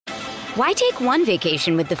Why take one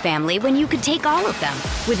vacation with the family when you could take all of them?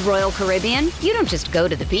 With Royal Caribbean, you don't just go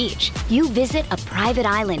to the beach. You visit a private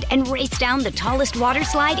island and race down the tallest water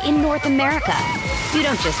slide in North America. You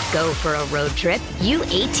don't just go for a road trip. You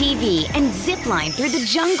ATV and zip line through the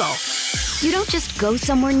jungle. You don't just go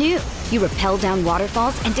somewhere new. You rappel down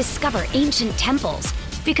waterfalls and discover ancient temples.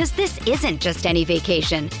 Because this isn't just any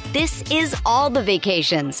vacation. This is all the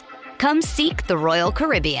vacations. Come seek the Royal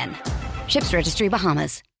Caribbean. Ships Registry,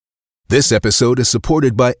 Bahamas. This episode is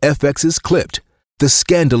supported by FX's Clipped, the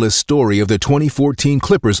scandalous story of the 2014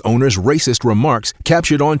 Clippers owner's racist remarks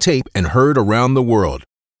captured on tape and heard around the world.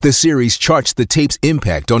 The series charts the tape's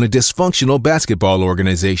impact on a dysfunctional basketball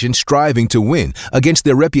organization striving to win against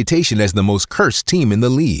their reputation as the most cursed team in the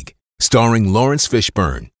league. Starring Lawrence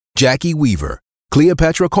Fishburne, Jackie Weaver,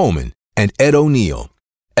 Cleopatra Coleman, and Ed O'Neill.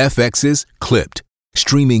 FX's Clipped,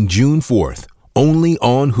 streaming June 4th, only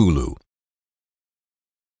on Hulu.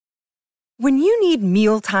 When you need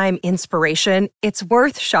mealtime inspiration, it's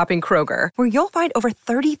worth shopping Kroger, where you'll find over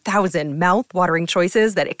 30,000 mouth-watering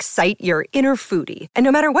choices that excite your inner foodie. And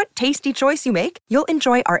no matter what tasty choice you make, you'll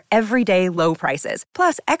enjoy our everyday low prices,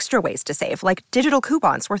 plus extra ways to save, like digital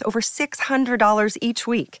coupons worth over $600 each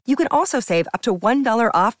week. You can also save up to $1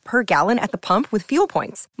 off per gallon at the pump with fuel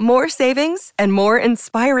points. More savings and more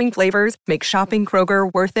inspiring flavors make shopping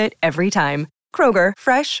Kroger worth it every time. Kroger,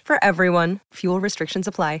 fresh for everyone. Fuel restrictions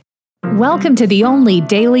apply. Welcome to the only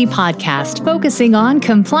daily podcast focusing on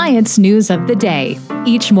compliance news of the day.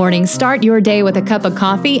 Each morning, start your day with a cup of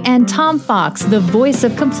coffee and Tom Fox, the voice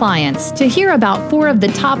of compliance, to hear about 4 of the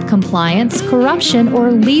top compliance, corruption,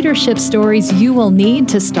 or leadership stories you will need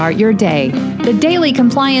to start your day. The Daily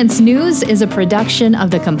Compliance News is a production of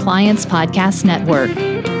the Compliance Podcast Network.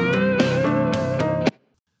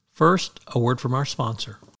 First, a word from our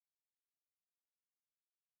sponsor.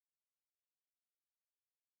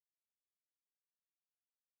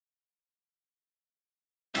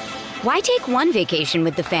 Why take one vacation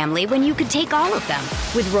with the family when you could take all of them?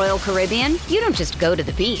 With Royal Caribbean, you don't just go to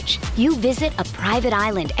the beach. You visit a private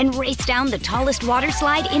island and race down the tallest water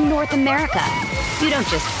slide in North America. You don't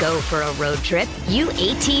just go for a road trip. You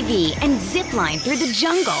ATV and zip line through the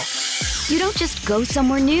jungle. You don't just go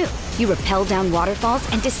somewhere new. You rappel down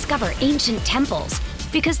waterfalls and discover ancient temples.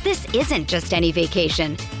 Because this isn't just any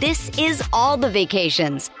vacation. This is all the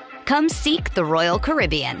vacations. Come seek the Royal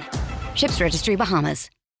Caribbean. Ships Registry, Bahamas.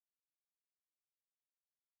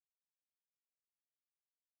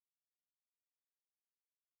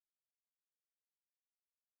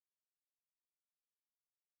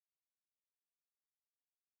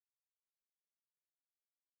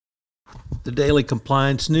 The Daily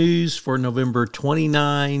Compliance News for November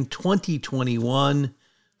 29, 2021,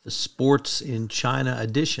 the Sports in China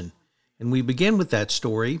edition. And we begin with that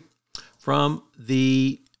story from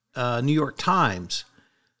the New York Times.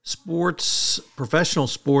 Professional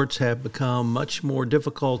sports have become much more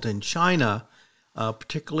difficult in China,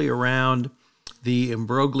 particularly around the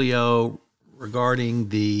imbroglio regarding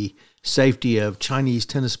the safety of Chinese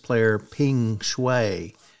tennis player Ping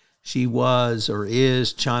Shuai. She was or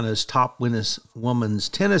is China's top women's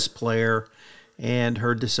tennis player, and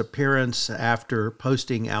her disappearance after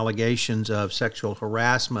posting allegations of sexual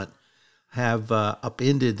harassment have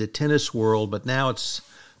upended the tennis world, but now it's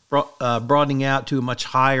broadening out to a much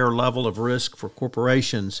higher level of risk for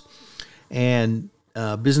corporations and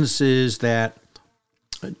businesses that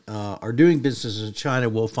are doing business in China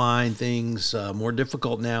will find things more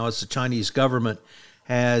difficult now as the Chinese government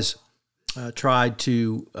has tried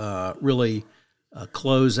to really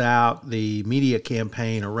close out the media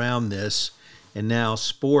campaign around this. And now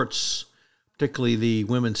sports, particularly the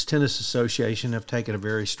Women's Tennis Association, have taken a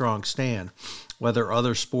very strong stand. Whether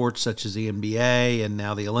other sports such as the NBA and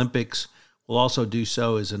now the Olympics will also do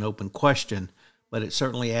so is an open question, but it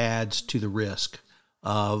certainly adds to the risk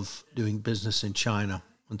of doing business in China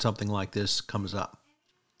when something like this comes up.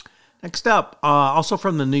 Next up, also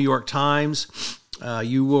from the New York Times,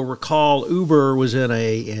 you will recall Uber was in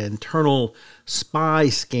an internal spy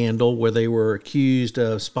scandal where they were accused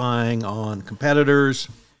of spying on competitors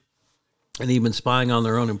and even spying on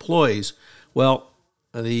their own employees. Well,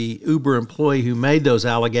 the Uber employee who made those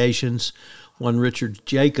allegations, one Richard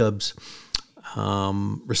Jacobs,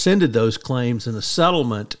 rescinded those claims in a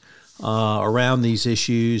settlement around these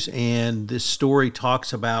issues. And this story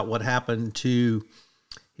talks about what happened to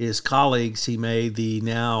his colleagues he made the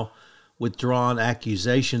now withdrawn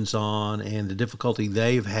accusations on and the difficulty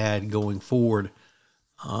they've had going forward.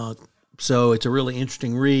 So it's a really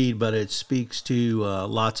interesting read, but it speaks to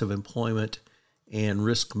lots of employment and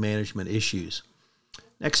risk management issues.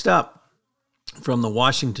 Next up, from the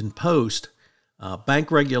Washington Post, Bank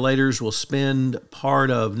regulators will spend part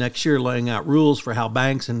of next year laying out rules for how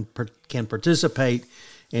banks can participate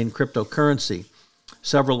in cryptocurrency.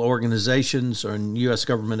 Several organizations and U.S.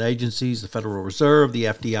 government agencies, the Federal Reserve, the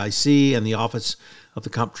FDIC, and the Office of the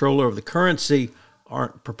Comptroller of the Currency,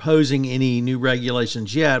 aren't proposing any new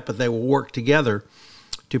regulations yet, but they will work together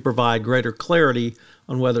to provide greater clarity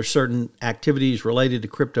on whether certain activities related to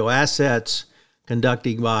crypto assets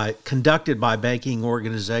conducted by banking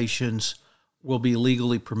organizations will be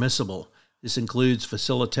legally permissible. This includes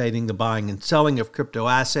facilitating the buying and selling of crypto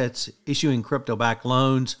assets, issuing crypto-backed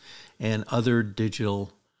loans, and other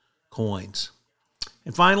digital coins.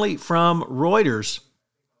 And finally, from Reuters,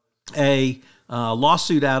 a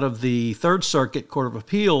lawsuit out of the Third Circuit Court of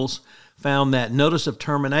Appeals found that notice of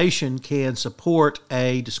termination can support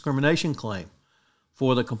a discrimination claim.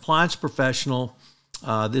 For the compliance professional,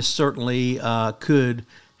 this certainly could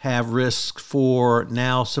have risks for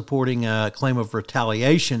now supporting a claim of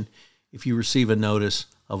retaliation if you receive a notice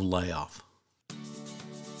of layoff.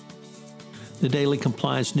 The Daily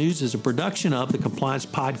Compliance News is a production of the Compliance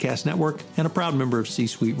Podcast Network and a proud member of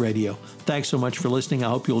C-Suite Radio. Thanks so much for listening. I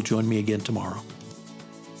hope you'll join me again tomorrow.